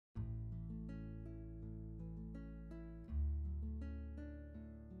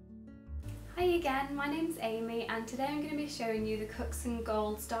Hey again, my name's Amy and today I'm going to be showing you the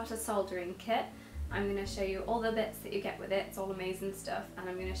Cooksongold Starter Soldering Kit. I'm going to show you all the bits that you get with it, it's all amazing stuff, and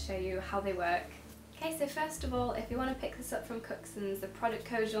I'm going to show you how they work. Okay, so first of all, if you want to pick this up from Cookson's, the product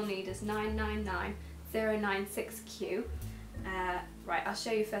code you'll need is 999096Q. Right, I'll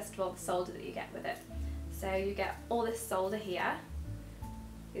show you first of all the solder that you get with it. So you get all this solder here.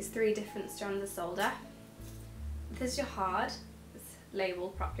 There's 3 different strands of solder. This is your hard.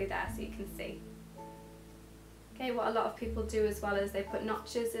 Labelled properly there so you can see. Okay, what a lot of people do as well is they put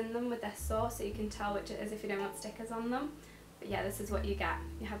notches in them with their saw so you can tell which it is if you don't want stickers on them. But yeah, this is what you get.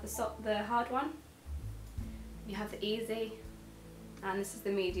 You have the hard one, you have the easy, and this is the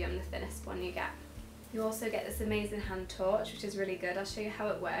medium, the thinnest one you get. You also get this amazing hand torch, which is really good. I'll show you how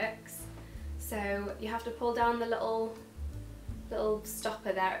it works. So you have to pull down the little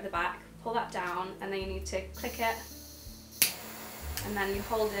stopper there at the back, pull that down, and then you need to click it, and then you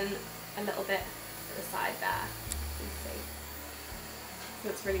hold in a little bit at the side there, you can see. So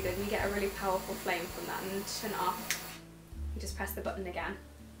it's really good, and you get a really powerful flame from that, and to turn it off, you just press the button again.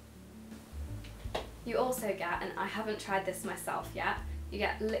 You also get, and I haven't tried this myself yet, you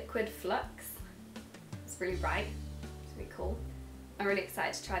get liquid flux. It's really bright, it's really cool. I'm really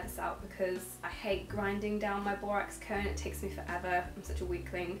excited to try this out because I hate grinding down my borax cone, it takes me forever, I'm such a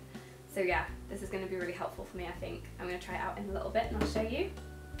weakling. So yeah, this is going to be really helpful for me, I think. I'm going to try it out in a little bit and I'll show you.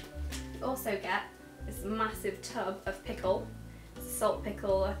 You also get this massive tub of pickle. It's a salt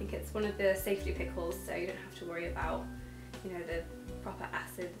pickle, I think it's one of the safety pickles, so you don't have to worry about, you know, the proper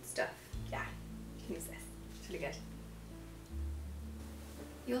acid stuff. Yeah, you can use this, it's really good.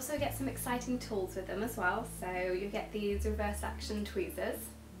 You also get some exciting tools with them as well, so you get these reverse action tweezers,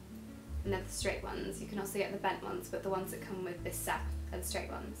 and they're the straight ones. You can also get the bent ones, but the ones that come with this set are the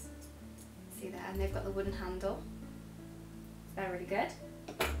straight ones. See there, and they've got the wooden handle. They're really good.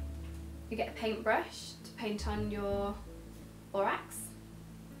 You get a paintbrush to paint on your borax.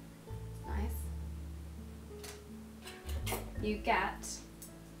 Nice. You get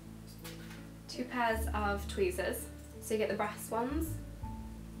 2 pairs of tweezers. So you get the brass ones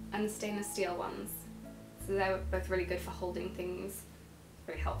and the stainless steel ones. So they're both really good for holding things.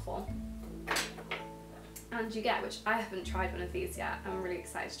 Really helpful. And you get, which I haven't tried one of these yet, I'm really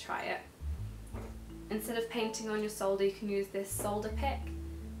excited to try it. Instead of painting on your solder, you can use this solder pick.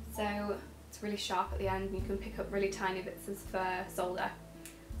 So it's really sharp at the end and you can pick up really tiny bits of solder.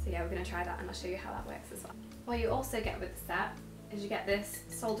 So yeah, we're going to try that and I'll show you how that works as well. What you also get with the set is you get this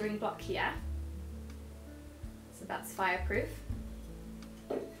soldering block here. So that's fireproof.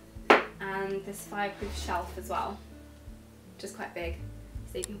 And this fireproof shelf as well, which is quite big.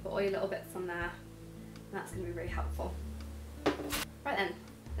 So you can put all your little bits on there and that's going to be really helpful. Right then,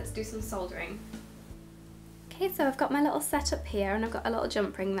 let's do some soldering. Okay, so I've got my little setup here and I've got a little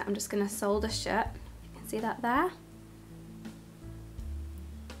jump ring that I'm just going to solder shut. You can see that there.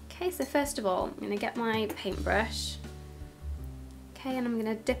 Okay, so first of all, I'm going to get my paintbrush. Okay, and I'm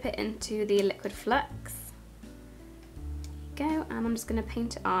going to dip it into the liquid flux. There you go, and I'm just going to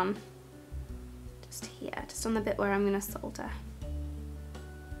paint it on just here, just on the bit where I'm going to solder.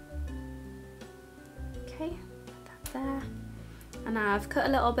 Okay, put that there. And now I've cut a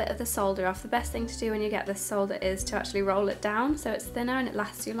little bit of the solder off. The best thing to do when you get this solder is to actually roll it down so it's thinner and it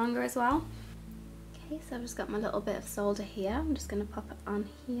lasts you longer as well. Okay, so I've just got my little bit of solder here. I'm just going to pop it on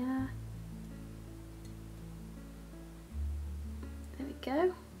here. There we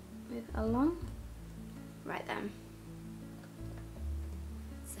go. Move it along. Right then.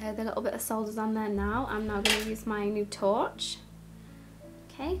 So the little bit of solder's on there now. I'm now going to use my new torch.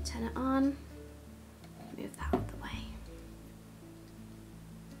 Okay, turn it on. Move that out of the way.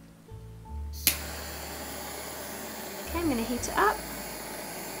 Okay, I'm going to heat it up.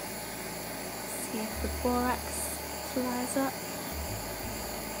 See if the borax flies up.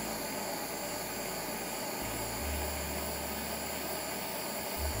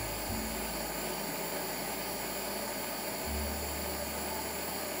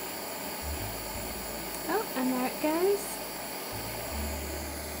 Oh, and there it goes.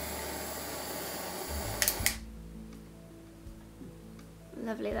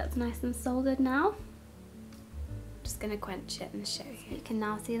 Lovely, that's nice and soldered now. Going to quench it and show you. You can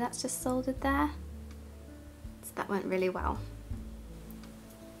now see that's just soldered there. So that went really well.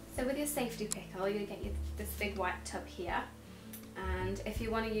 So with your safety pickle, you get this big white tub here, and if you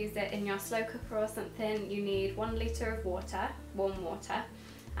want to use it in your slow cooker or something, you need 1 litre of water, warm water,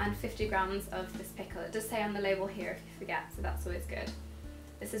 and 50 grams of this pickle. It does say on the label here if you forget, so that's always good.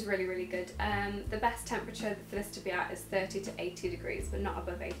 This is really, really good. The best temperature for this to be at is 30 to 80 degrees, but not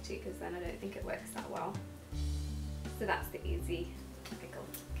above 80 because then I don't think it works that well. So that's the easy to pickle.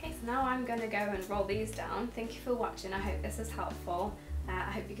 Okay, so now I'm going to go and roll these down. Thank you for watching. I hope this is helpful.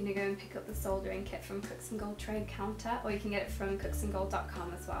 I hope you're going to go and pick up the soldering kit from Cooksongold Trade Counter, or you can get it from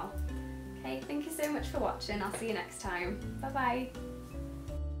cooksongold.com as well. Okay, thank you so much for watching. I'll see you next time. Bye bye.